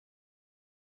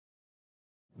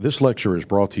This lecture is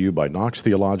brought to you by Knox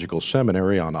Theological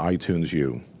Seminary on iTunes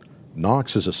U.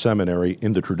 Knox is a seminary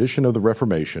in the tradition of the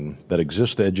Reformation that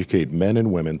exists to educate men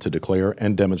and women to declare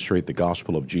and demonstrate the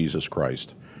gospel of Jesus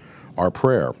Christ. Our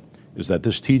prayer is that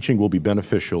this teaching will be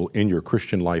beneficial in your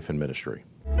Christian life and ministry.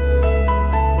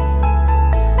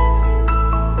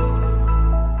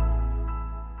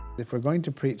 If we're going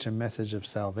to preach a message of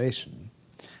salvation,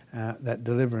 that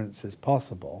deliverance is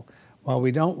possible, while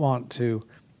we don't want to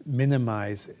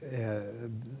minimize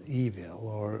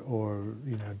evil or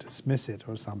dismiss it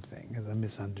or something as a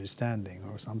misunderstanding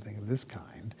or something of this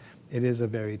kind, it is a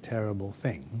very terrible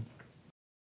thing.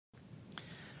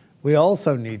 We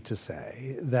also need to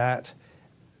say that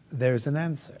there's an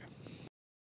answer,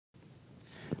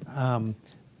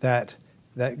 that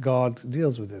God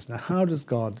deals with this. Now, how does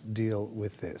God deal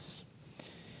with this?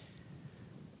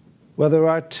 Well, there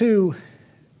are two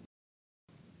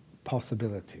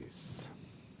possibilities,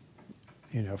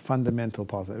 fundamental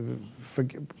possibilities.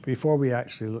 Before we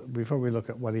look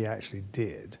at what he actually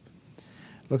did,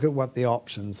 look at what the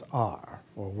options are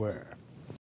or were.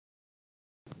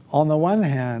 On the one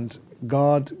hand,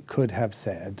 God could have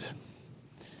said,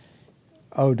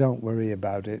 "Oh, don't worry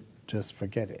about it, just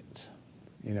forget it.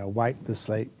 Wipe the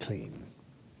slate clean.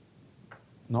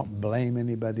 Not blame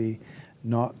anybody,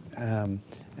 not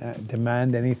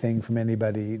demand anything from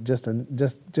anybody. Just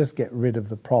get rid of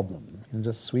the problem.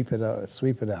 Just sweep it out,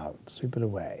 sweep it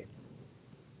away."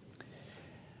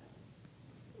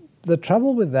 The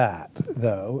trouble with that,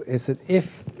 though, is that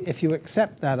if you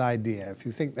accept that idea, if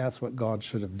you think that's what God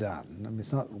should have done,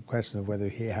 it's not a question of whether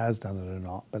he has done it or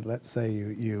not, but let's say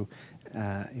you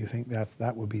think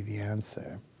that would be the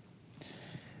answer.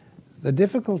 The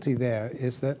difficulty there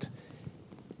is that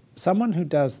someone who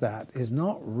does that is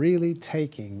not really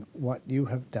taking what you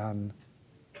have done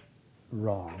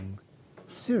wrong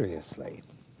seriously.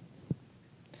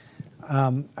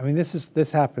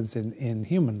 This happens in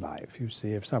human life. You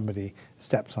see, if somebody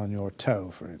steps on your toe,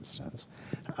 for instance,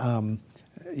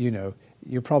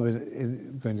 you're probably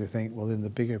going to think, well, in the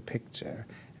bigger picture,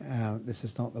 this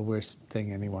is not the worst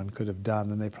thing anyone could have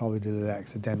done, and they probably did it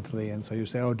accidentally, and so you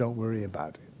say, "Oh, don't worry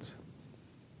about it."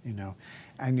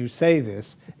 And you say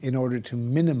this in order to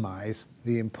minimize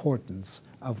the importance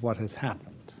of what has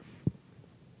happened.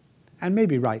 And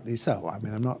maybe rightly so.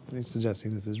 I'm not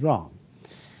suggesting this is wrong.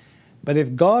 But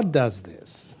if God does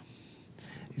this,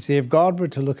 you see, if God were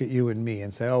to look at you and me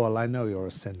and say, "Oh, well, I know you're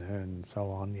a sinner," and so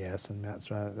on, yes, and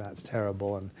that's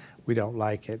terrible, and we don't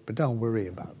like it, but don't worry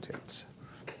about it.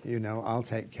 I'll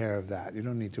take care of that. You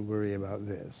don't need to worry about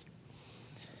this.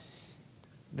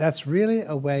 That's really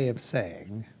a way of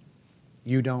saying,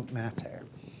 you don't matter.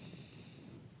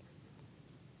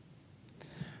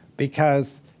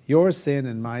 Because your sin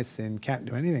and my sin can't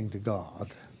do anything to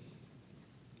God.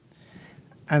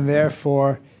 And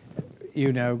therefore,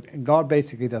 God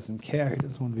basically doesn't care. He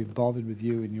doesn't want to be bothered with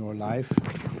you in your life.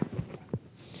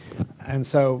 And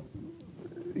so,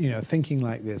 thinking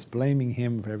like this, blaming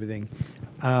him for everything,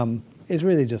 is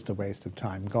really just a waste of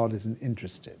time. God isn't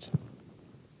interested.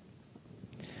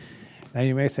 Now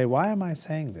you may say, why am I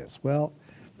saying this? Well,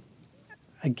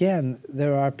 again,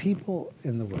 there are people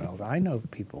in the world, I know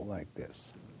people like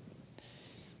this,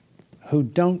 who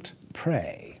don't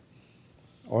pray,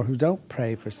 or who don't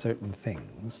pray for certain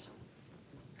things,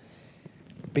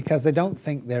 because they don't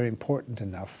think they're important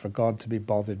enough for God to be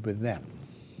bothered with them.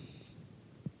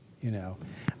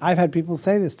 I've had people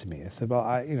say this to me. They said, "Well,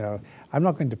 I'm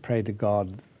not going to pray to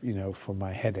God, for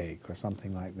my headache or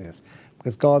something like this,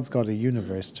 because God's got a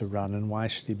universe to run, and why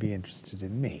should he be interested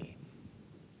in me?"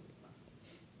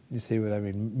 You see what I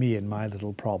mean? Me and my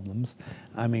little problems.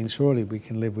 Surely we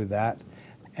can live with that.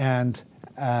 And,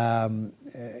 I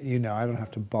don't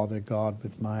have to bother God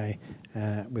with my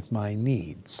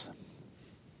needs.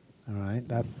 All right?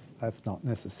 That's not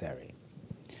necessary.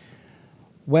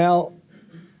 Well,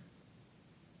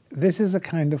 this is a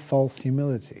kind of false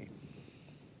humility.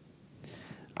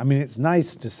 It's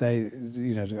nice to say,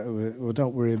 well,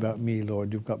 don't worry about me,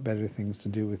 Lord, you've got better things to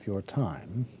do with your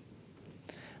time.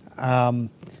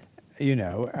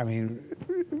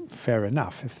 Fair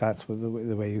enough, if that's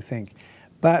the way you think.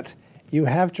 But you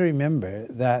have to remember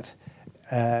that,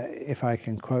 if I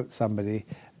can quote somebody,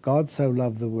 God so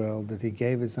loved the world that he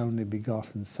gave his only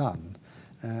begotten Son,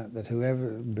 that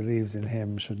whoever believes in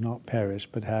him should not perish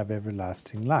but have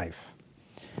everlasting life.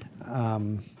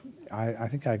 I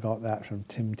think I got that from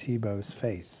Tim Tebow's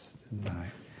face, didn't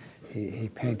I? He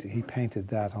painted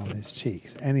that on his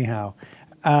cheeks. Anyhow,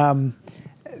 but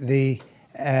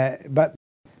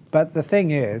the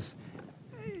thing is,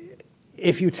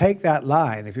 if you take that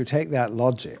line, if you take that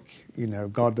logic,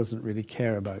 God doesn't really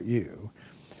care about you,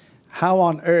 how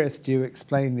on earth do you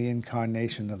explain the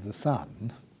incarnation of the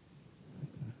Son?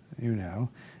 You know,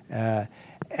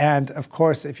 and of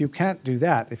course, if you can't do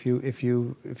that, if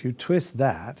you twist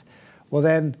that, well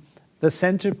then the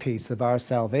centerpiece of our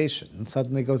salvation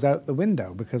suddenly goes out the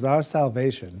window, because our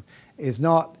salvation is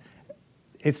not,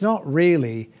 it's not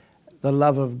really the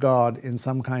love of God in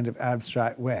some kind of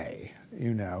abstract way,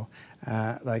 you know,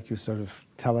 like you sort of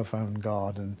telephone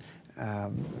God, and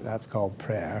that's called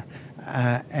prayer,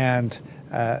 and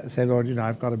say, Lord, you know,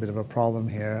 I've got a bit of a problem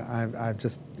here. I've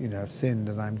just, you know, sinned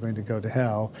and I'm going to go to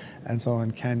hell, and so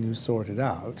on. Can you sort it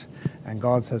out? And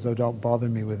God says, oh, don't bother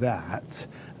me with that.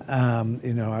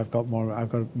 You know, I've got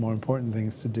more important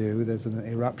things to do. There's an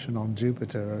eruption on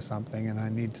Jupiter or something, and I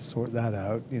need to sort that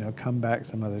out. You know, come back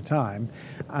some other time.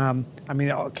 I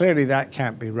mean, clearly that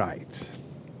can't be right.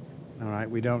 All right,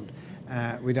 we don't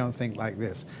think like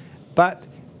this, but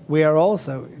we are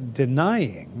also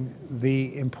denying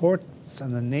the importance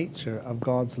and the nature of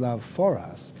God's love for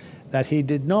us, that he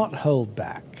did not hold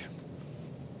back.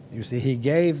 You see, he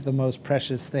gave the most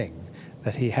precious thing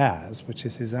that he has, which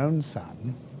is his own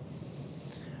Son,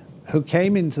 who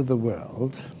came into the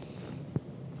world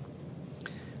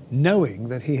knowing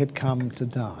that he had come to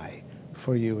die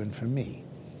for you and for me.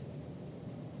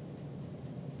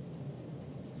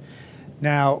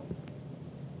 Now,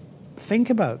 think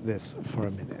about this for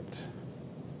a minute.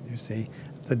 You see,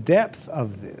 the depth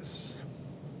of this,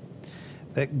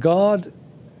 that God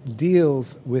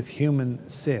deals with human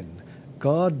sin.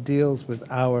 God deals with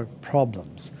our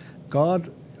problems.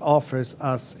 God offers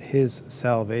us his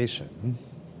salvation,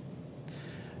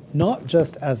 not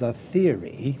just as a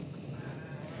theory,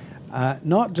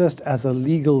 not just as a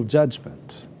legal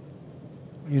judgment.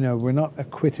 You know, we're not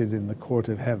acquitted in the court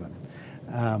of heaven,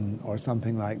 or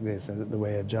something like this, the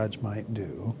way a judge might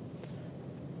do,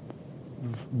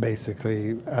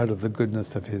 basically out of the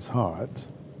goodness of his heart.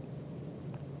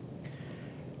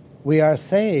 We are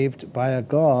saved by a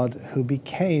God who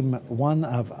became one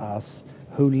of us,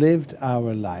 who lived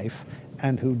our life,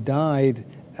 and who died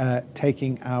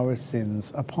taking our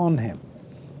sins upon him.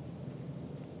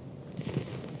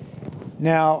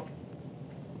 Now,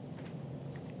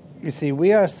 you see,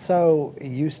 we are so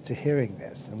used to hearing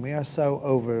this, and we are so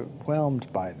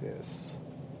overwhelmed by this,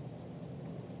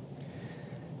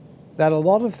 that a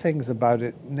lot of things about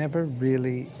it never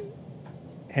really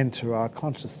enter our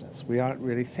consciousness. We aren't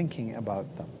really thinking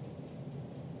about them.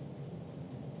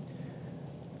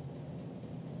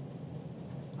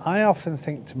 I often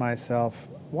think to myself,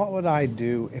 what would I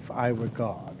do if I were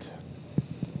God?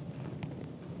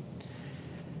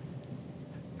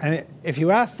 And if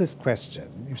you ask this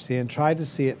question, you see, and try to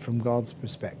see it from God's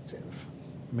perspective,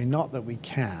 I mean, not that we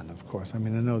can, of course. I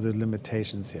mean, I know there are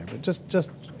limitations here, but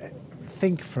just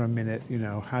think for a minute, you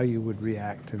know, how you would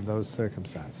react in those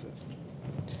circumstances.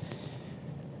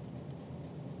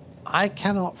 I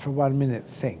cannot for 1 minute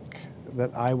think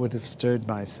that I would have stirred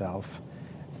myself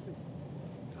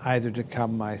either to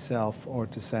come myself or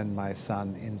to send my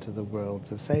Son into the world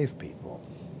to save people.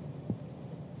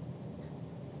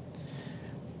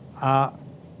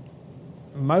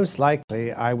 Most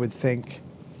likely, I would think,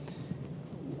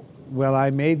 well, I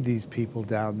made these people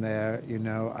down there, you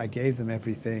know, I gave them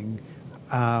everything.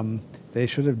 They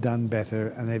should have done better,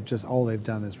 and all they've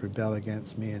done is rebel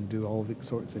against me and do all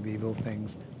sorts of evil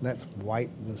things. Let's wipe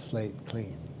the slate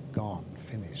clean. Gone,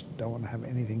 finished. Don't want to have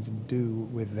anything to do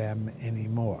with them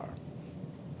anymore.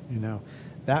 You know,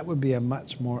 that would be a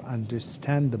much more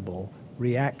understandable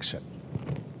reaction.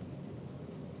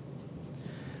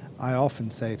 I often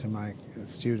say to my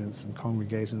students and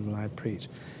congregations when I preach,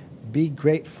 be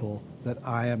grateful that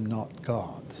I am not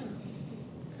God.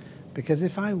 Because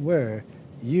if I were,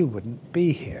 you wouldn't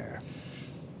be here.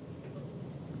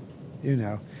 You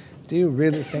know, do you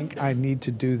really think I need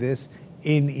to do this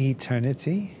in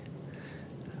eternity?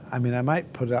 I mean, I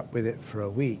might put up with it for a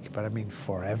week, but I mean,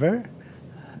 forever?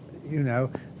 You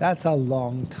know, that's a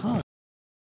long time.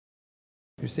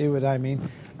 You see what I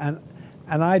mean?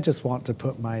 And I just want to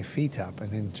put my feet up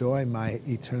and enjoy my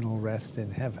eternal rest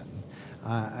in heaven.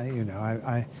 You know,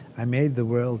 I made the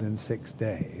world in 6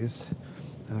 days.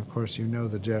 And of course, you know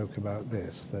the joke about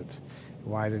this, that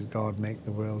why did God make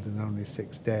the world in only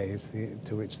 6 days?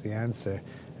 To which the answer,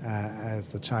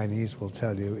 as the Chinese will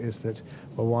tell you, is that,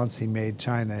 well, once he made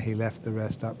China, he left the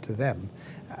rest up to them.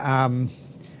 And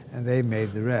they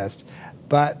made the rest.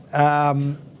 But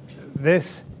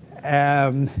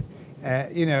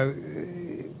you know,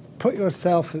 put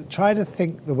yourself, try to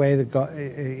think the way that God,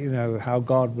 you know, how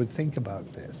God would think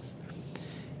about this.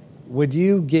 Would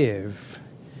you give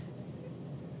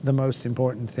the most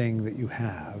important thing that you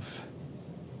have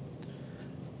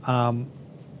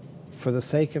for the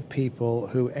sake of people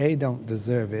who A, don't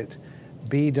deserve it,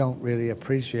 B, don't really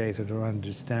appreciate it or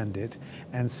understand it,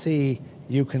 and C,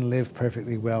 you can live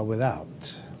perfectly well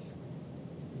without.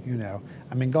 You know,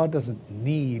 I mean, God doesn't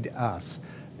need us,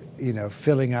 you know,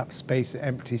 filling up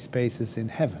empty spaces in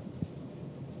heaven.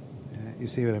 You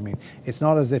see what I mean? It's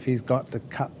not as if he's got to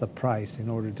cut the price in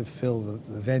order to fill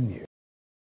the venue,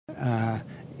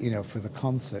 you know, for the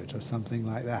concert or something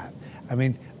like that. I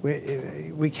mean,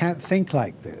 we can't think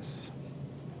like this.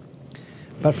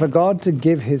 But for God to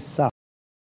give his son,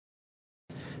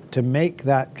 to make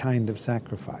that kind of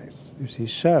sacrifice, you see,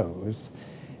 shows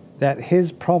that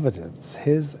his providence,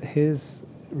 his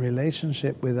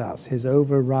relationship with us, his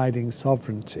overriding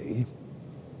sovereignty,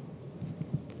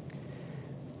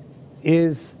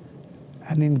 is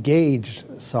an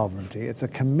engaged sovereignty. It's a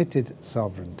committed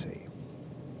sovereignty.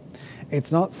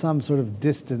 It's not some sort of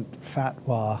distant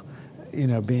fatwa, you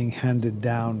know, being handed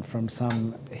down from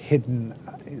some hidden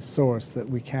source that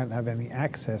we can't have any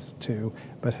access to,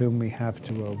 but whom we have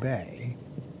to obey.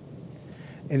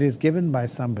 It is given by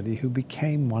somebody who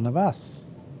became one of us,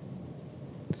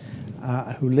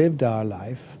 who lived our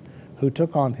life, who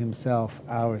took on himself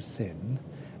our sin,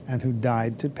 and who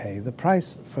died to pay the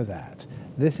price for that.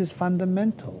 This is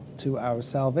fundamental to our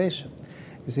salvation.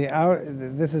 You see,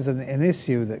 this is an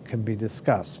issue that can be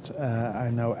discussed, I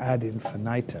know, ad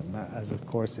infinitum, as of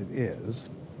course it is,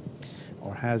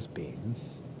 or has been.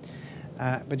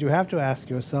 But you have to ask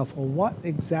yourself, well, what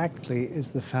exactly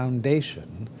is the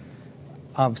foundation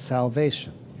of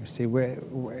salvation? You see,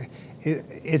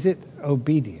 is it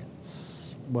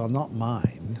obedience? Well, not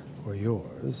mine or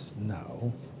yours,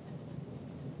 no.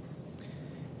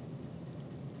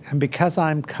 And because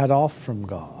I'm cut off from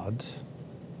God,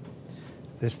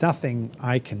 there's nothing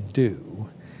I can do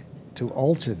to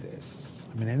alter this.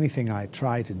 I mean, anything I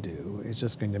try to do is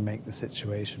just going to make the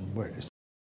situation worse.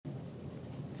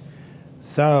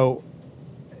 So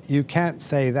you can't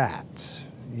say that,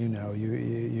 you know,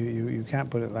 you can't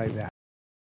put it like that.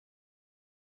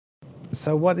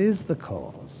 So what is the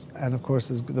cause? And of course,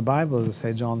 as the Bible, as I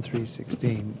say, John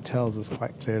 3:16 tells us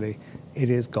quite clearly, it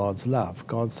is God's love.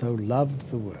 God so loved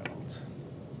the world.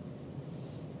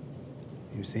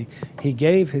 You see, he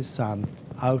gave his son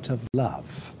out of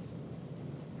love.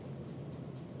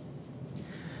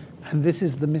 And this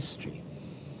is the mystery.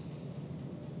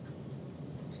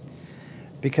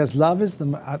 Because love is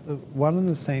at one and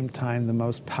the same time the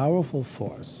most powerful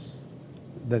force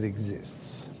that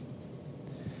exists,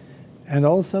 and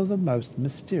also the most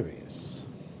mysterious.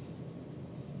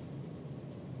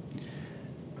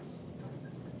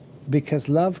 Because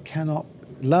love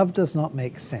does not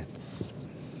make sense.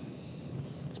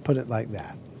 Let's put it like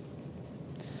that.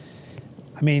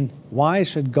 I mean, why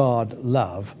should God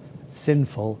love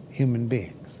sinful human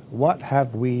beings? What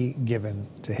have we given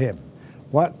to him?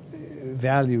 What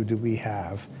value do we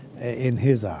have in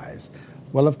his eyes?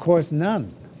 Well, of course,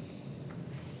 none.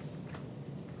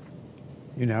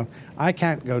 You know, I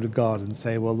can't go to God and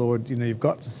say, well, Lord, you know, you've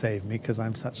got to save me because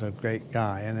I'm such a great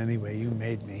guy, and anyway, you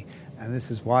made me, and this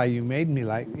is why you made me,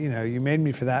 like, you know, you made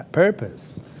me for that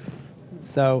purpose.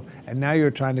 So, and now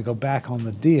you're trying to go back on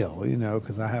the deal, you know,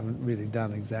 because I haven't really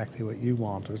done exactly what you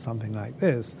want or something like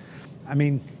this. I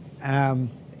mean,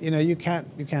 you know, you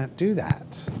can't do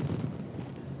that.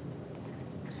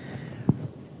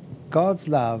 God's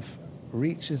love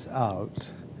reaches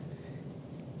out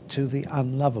to the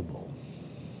unlovable.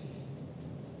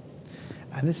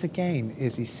 And this again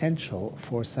is essential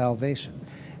for salvation.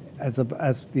 As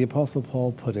the Apostle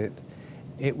Paul put it,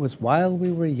 it was while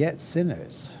we were yet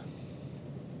sinners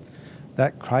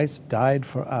that Christ died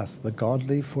for us, the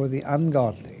godly for the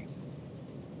ungodly.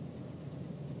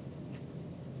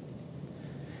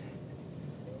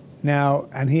 Now,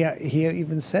 and he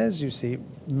even says, you see,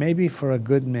 maybe for a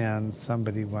good man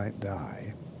somebody might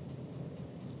die.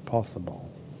 Possible.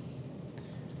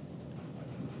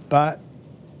 But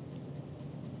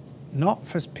not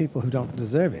for people who don't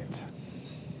deserve it.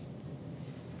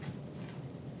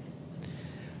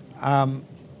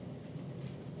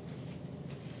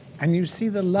 And you see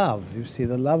the love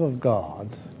of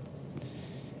God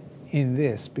in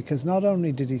this, because not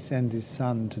only did he send his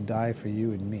son to die for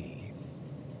you and me,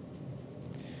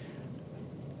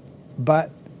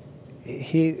 but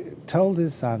he told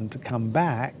his son to come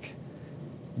back,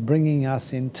 bringing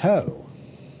us in tow.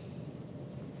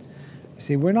 You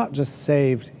see, we're not just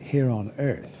saved here on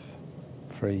earth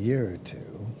for a year or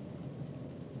two.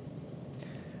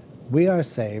 We are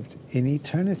saved in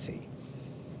eternity.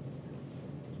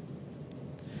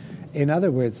 In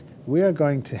other words, we are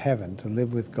going to heaven to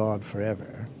live with God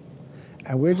forever,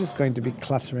 and we're just going to be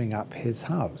cluttering up his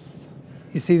house.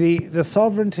 You see, the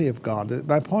sovereignty of God,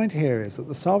 my point here is that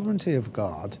the sovereignty of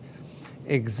God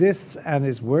exists and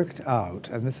is worked out,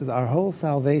 and this is our whole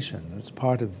salvation, it's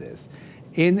part of this,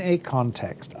 in a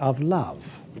context of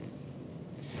love.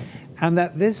 And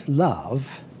that this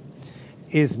love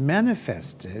is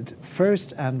manifested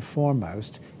first and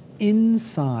foremost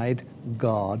inside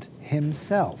God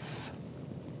Himself.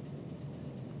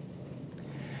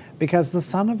 Because the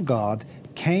Son of God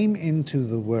came into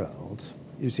the world,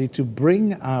 you see, to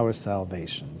bring our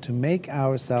salvation, to make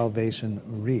our salvation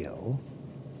real,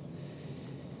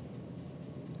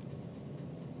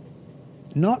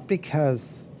 not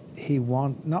because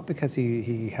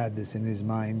he had this in his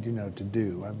mind, to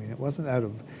do. I mean, it wasn't out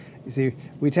of. You see,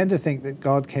 we tend to think that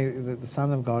that the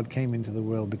Son of God came into the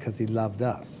world because He loved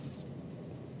us.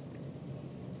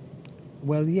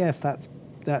 Well, yes,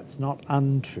 that's not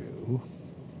untrue.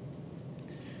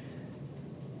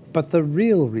 But the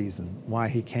real reason why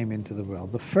He came into the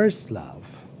world, the first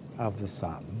love of the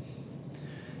Son,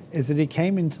 is that He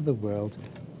came into the world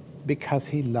because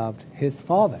He loved His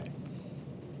Father.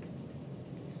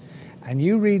 And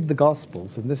you read the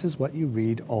Gospels, and this is what you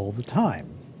read all the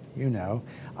time.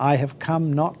 I have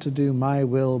come not to do my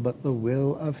will, but the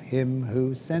will of Him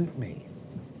who sent me.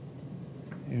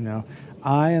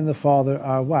 I and the Father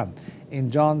are one.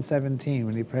 In John 17,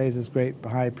 when He prays His great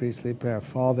high priestly prayer,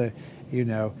 Father,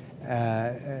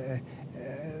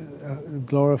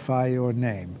 glorify your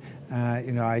name.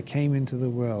 I came into the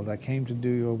world. I came to do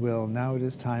your will. Now it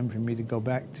is time for me to go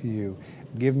back to you.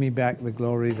 Give me back the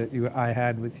glory that I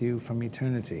had with you from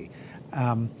eternity.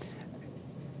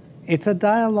 It's a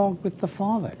dialogue with the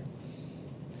Father.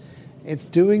 It's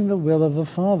doing the will of the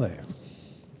Father.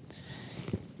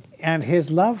 And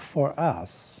His love for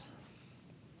us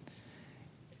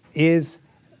is,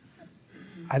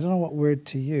 I don't know what word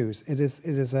to use. It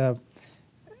is a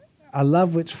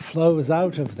love which flows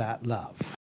out of that love.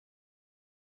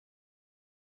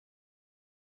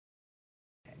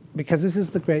 Because this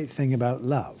is the great thing about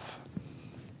love.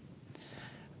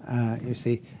 You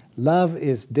see, love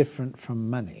is different from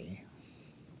money.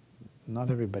 Not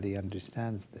everybody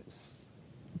understands this,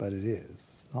 but it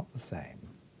is not the same.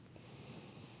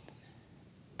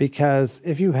 Because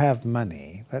if you have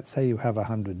money, let's say you have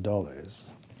 $100,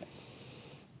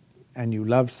 and you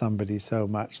love somebody so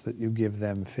much that you give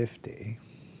them 50,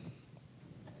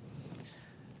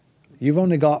 you've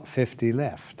only got 50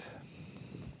 left.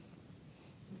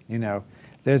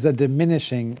 There's a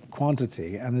diminishing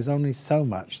quantity, and there's only so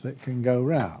much that can go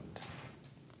round.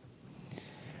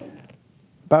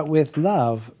 But with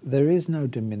love, there is no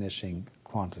diminishing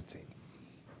quantity.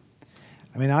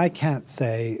 I mean, I can't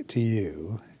say to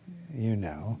you,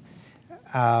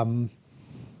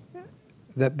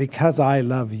 that because I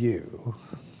love you,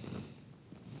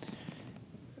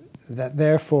 that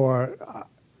therefore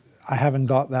I haven't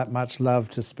got that much love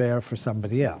to spare for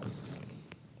somebody else.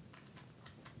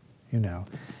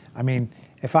 I mean,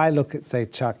 if I look at, say,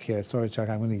 Chuck here, sorry, Chuck,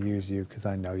 I'm going to use you because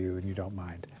I know you and you don't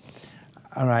mind.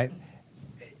 All right.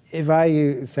 If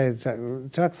I say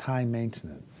Chuck's high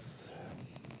maintenance,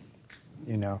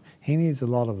 he needs a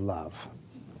lot of love,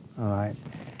 all right?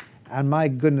 And my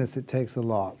goodness, it takes a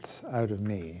lot out of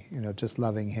me, just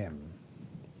loving him.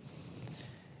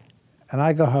 And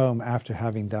I go home after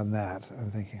having done that,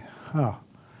 and thinking,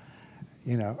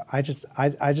 I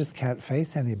just can't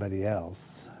face anybody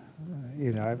else.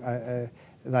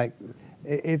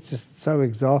 It's just so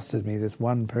exhausted me, this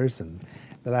one person,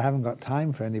 that I haven't got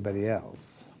time for anybody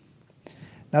else.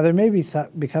 Now, there may be some,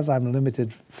 because I'm a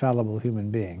limited, fallible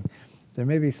human being, there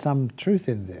may be some truth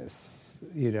in this,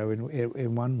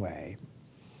 in one way.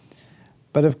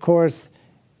 But of course,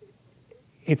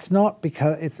 it's not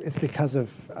because it's because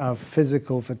of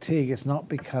physical fatigue. It's not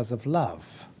because of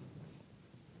love.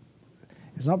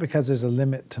 It's not because there's a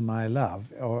limit to my love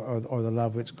or the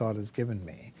love which God has given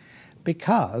me.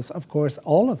 Because, of course,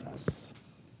 all of us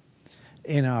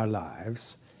in our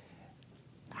lives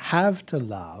have to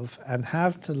love, and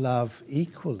have to love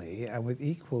equally and with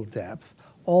equal depth,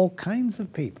 all kinds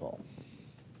of people.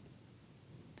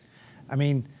 I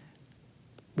mean,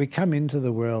 we come into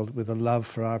the world with a love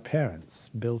for our parents,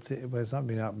 built in, well, it's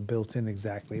not built in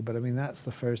exactly, but I mean, that's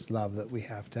the first love that we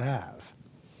have to have.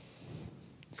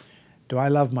 Do I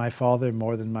love my father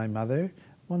more than my mother?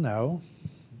 Well, no.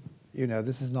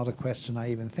 This is not a question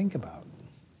I even think about.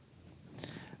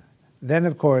 Then,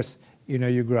 of course,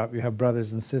 you grew up, you have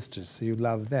brothers and sisters, so you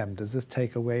love them. Does this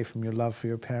take away from your love for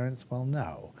your parents? Well,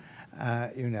 no.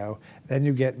 Then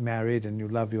you get married and you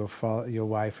love your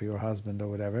wife or your husband or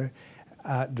whatever.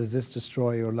 Does this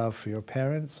destroy your love for your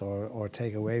parents or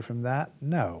take away from that?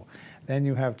 No. Then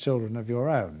you have children of your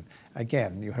own.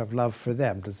 again, you have love for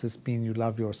them. Does this mean you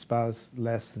love your spouse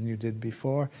less than you did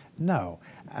before? No.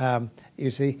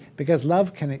 You see, because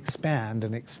love can expand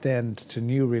and extend to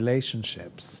new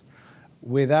relationships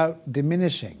without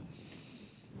diminishing.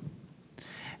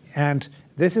 And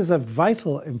this is a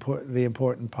vitally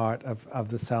important part of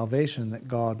the salvation that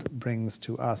God brings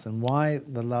to us, and why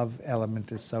the love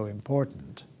element is so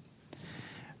important.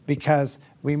 Because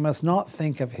we must not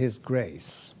think of his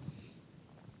grace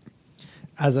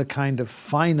as a kind of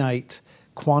finite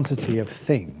quantity of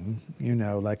thing, you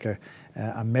know, like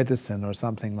a medicine or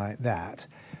something like that,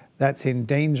 that's in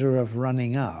danger of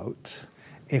running out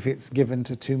if it's given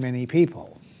to too many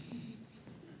people.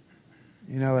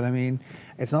 You know what I mean?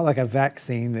 It's not like a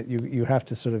vaccine that you have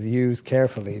to sort of use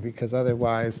carefully, because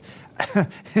otherwise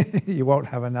you won't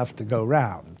have enough to go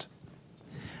round.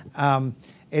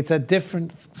 It's a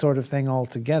different sort of thing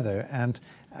altogether,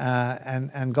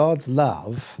 and God's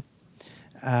love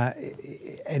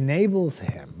enables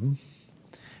him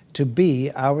to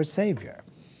be our Savior.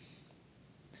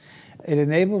 It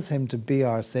enables him to be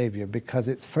our Savior because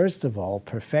it's first of all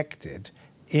perfected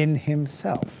in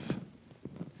himself.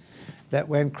 That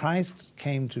when Christ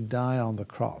came to die on the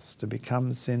cross, to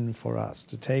become sin for us,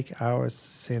 to take our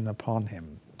sin upon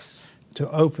him,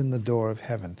 to open the door of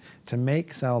heaven, to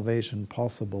make salvation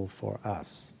possible for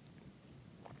us,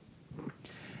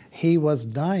 he was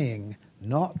dying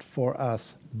not for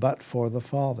us, but for the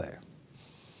Father.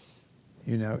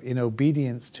 You know, in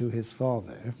obedience to his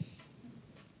Father,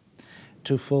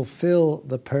 to fulfill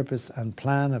the purpose and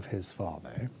plan of his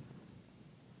Father,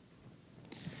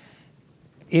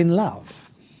 in love.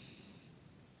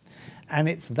 And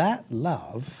it's that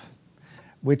love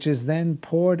which is then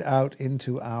poured out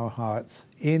into our hearts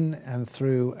in and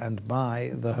through and by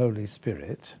the Holy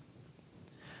Spirit,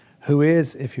 who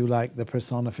is, if you like, the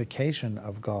personification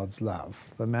of God's love,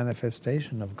 the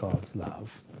manifestation of God's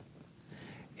love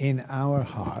in our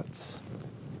hearts,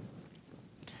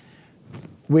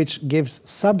 which gives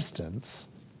substance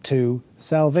to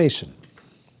salvation.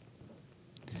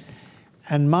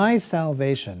 And my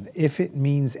salvation, if it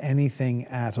means anything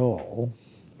at all,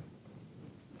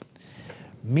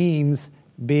 means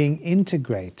being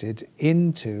integrated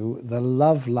into the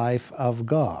love life of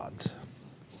God.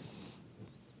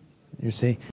 You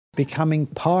see, becoming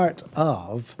part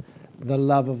of the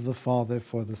love of the Father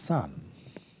for the Son,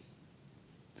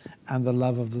 and the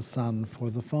love of the Son for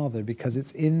the Father, because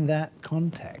it's in that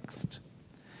context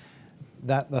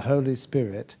that the Holy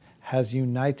Spirit has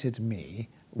united me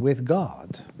with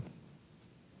God.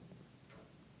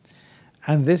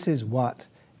 And this is what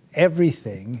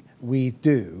everything we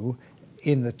do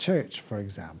in the church, for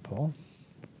example,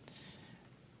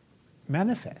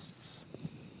 manifests.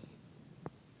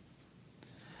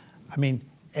 I mean,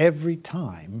 every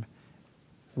time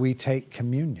we take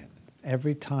communion,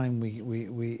 every time we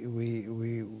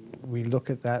look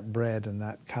at that bread and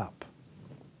that cup,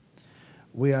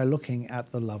 we are looking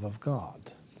at the love of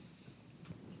God.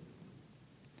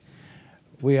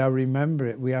 We are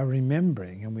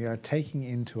remembering and we are taking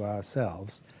into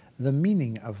ourselves the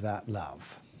meaning of that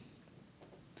love.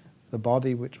 The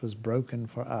body which was broken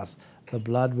for us, the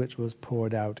blood which was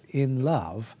poured out in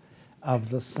love of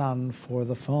the Son for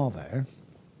the Father,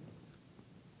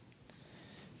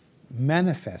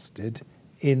 manifested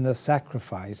in the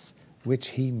sacrifice which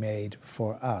he made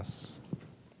for us,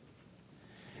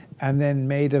 and then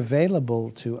made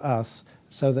available to us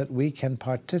so that we can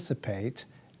participate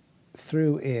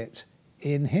through it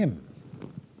in him.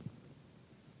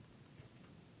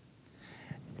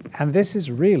 And this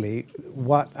is really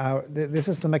what this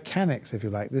is the mechanics, if you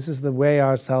like. This is the way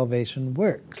our salvation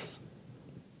works.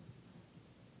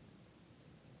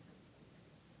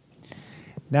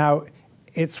 Now,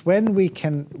 it's when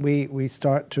we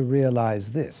start to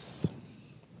realize this,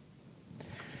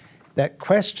 that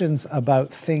questions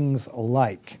about things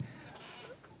like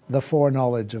the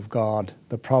foreknowledge of God,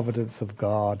 the providence of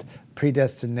God,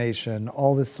 predestination,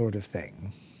 all this sort of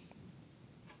thing,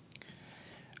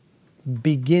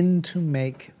 begin to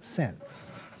make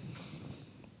sense.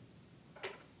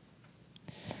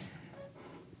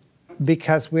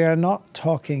 Because we are not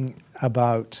talking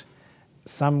about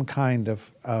some kind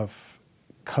of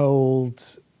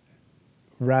cold,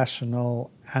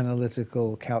 rational,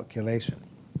 analytical calculation.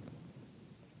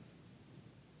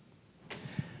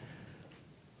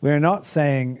 We're not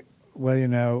saying, well, you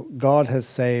know, God has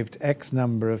saved X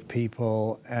number of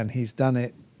people and he's done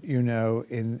it, you know,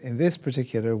 in this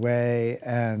particular way,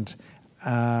 and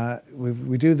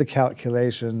we do the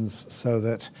calculations so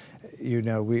that, you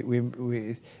know,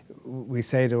 we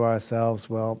say to ourselves,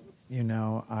 well, you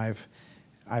know, I've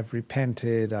I've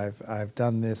repented, I've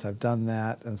done this, I've done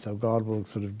that, and so God will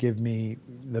sort of give me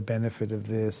the benefit of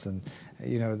this, and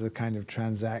the kind of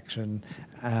transaction,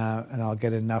 and I'll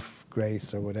get enough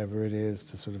grace or whatever it is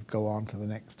to sort of go on to the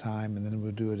next time, and then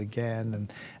we'll do it again,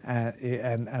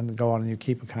 and go on, and you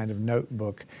keep a kind of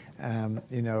notebook,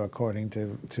 according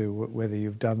to whether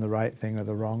you've done the right thing or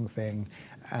the wrong thing,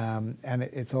 and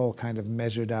it's all kind of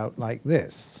measured out like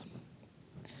this.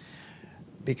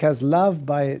 Because love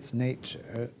by its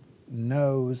nature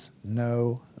knows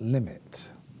no limit.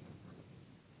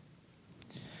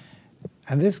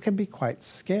 And this can be quite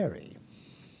scary.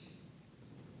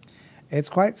 It's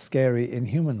quite scary in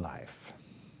human life.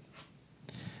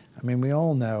 I mean, we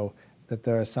all know that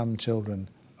there are some children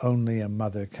only a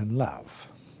mother can love,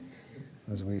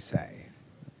 as we say,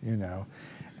 and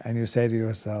you say to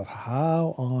yourself,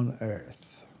 how on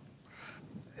earth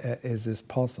is this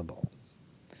possible?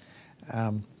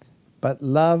 But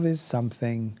love is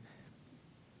something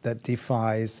that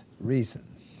defies reason.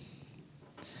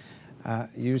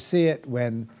 You see it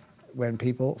when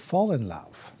people fall in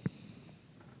love.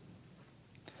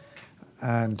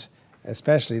 And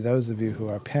especially those of you who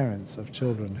are parents of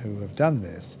children who have done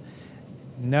this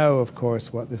know, of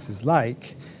course, what this is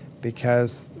like,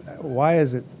 because why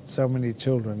is it so many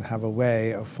children have a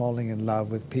way of falling in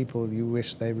love with people you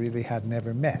wish they really had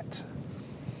never met,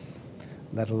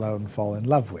 let alone fall in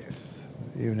love with,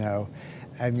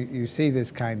 and you see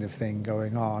this kind of thing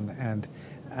going on, and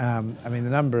I mean,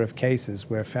 the number of cases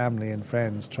where family and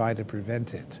friends try to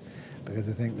prevent it because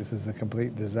they think this is a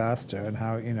complete disaster, and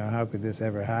how could this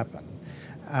ever happen?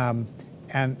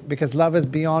 And because love is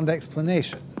beyond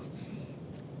explanation,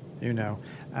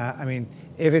 I mean,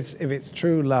 if it's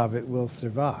true love, it will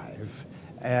survive,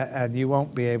 and you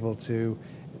won't be able to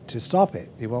stop it.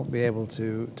 You won't be able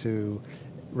to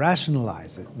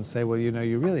rationalize it and say, well,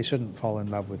 you really shouldn't fall in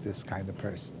love with this kind of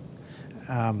person,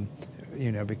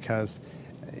 because,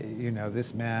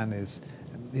 this man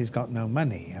he's got no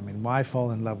money. I mean, why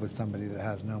fall in love with somebody that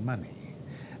has no money?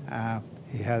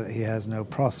 He has no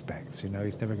prospects, he's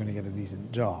never going to get a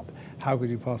decent job. How could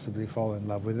you possibly fall in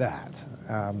love with that?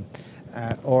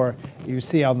 Or you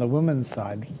see on the woman's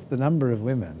side, the number of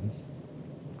women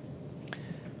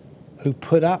who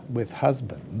put up with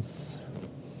husbands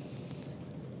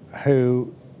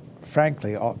who,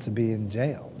 frankly, ought to be in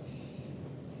jail.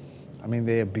 I mean,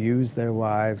 they abuse their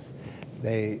wives,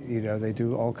 they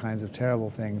do all kinds of terrible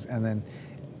things, and then,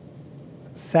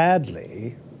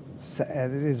 sadly,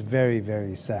 and it is very,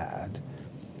 very sad,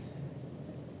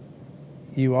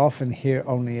 you often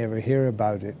only ever hear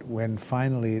about it when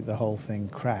finally the whole thing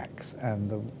cracks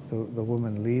and the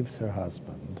woman leaves her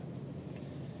husband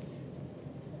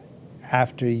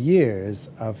after years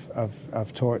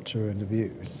of torture and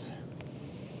abuse,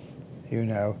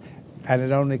 and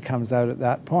it only comes out at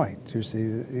that point, you see,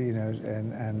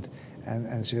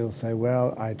 and she'll say,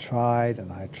 well, I tried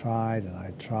and I tried and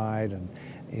I tried, and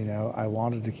I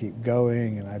wanted to keep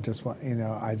going, and I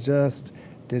just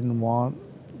didn't want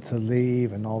to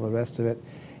leave, and all the rest of it.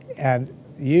 And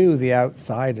you, the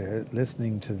outsider,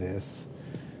 listening to this,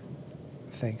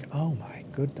 think, oh my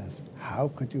goodness, how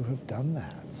could you have done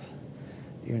that?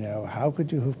 How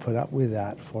could you have put up with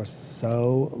that for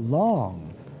so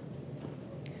long?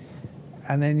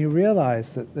 And then you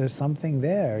realize that there's something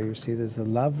there. You see, there's a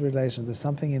love relation. There's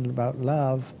something about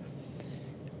love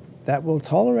that will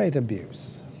tolerate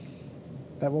abuse,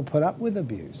 that will put up with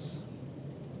abuse.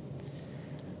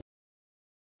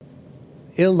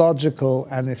 Illogical,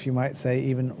 and if you might say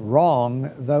even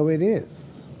wrong, though it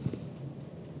is,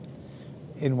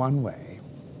 in one way.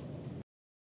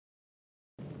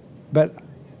 But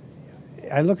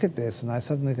I look at this and I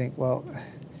suddenly think, well,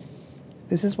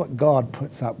 this is what God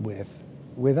puts up with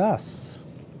us,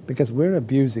 because we're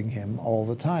abusing him all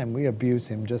the time. We abuse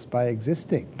him just by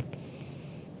existing,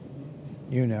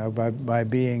 by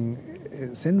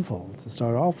being sinful to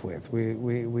start off with.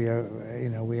 We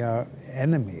are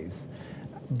enemies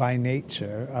by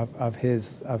nature of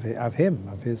him,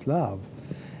 of his love,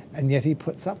 and yet he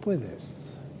puts up with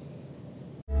this.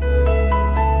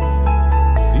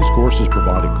 These courses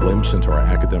provide a glimpse into our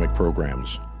academic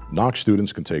programs. Knox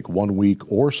students can take 1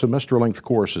 week or semester-length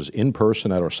courses in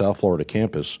person at our South Florida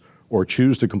campus, or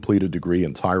choose to complete a degree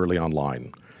entirely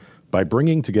online. By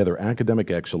bringing together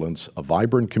academic excellence, a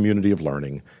vibrant community of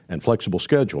learning, and flexible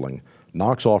scheduling,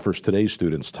 Knox offers today's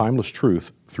students timeless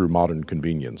truth through modern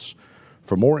convenience.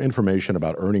 For more information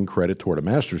about earning credit toward a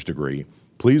master's degree,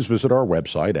 please visit our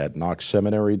website at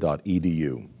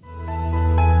knoxseminary.edu.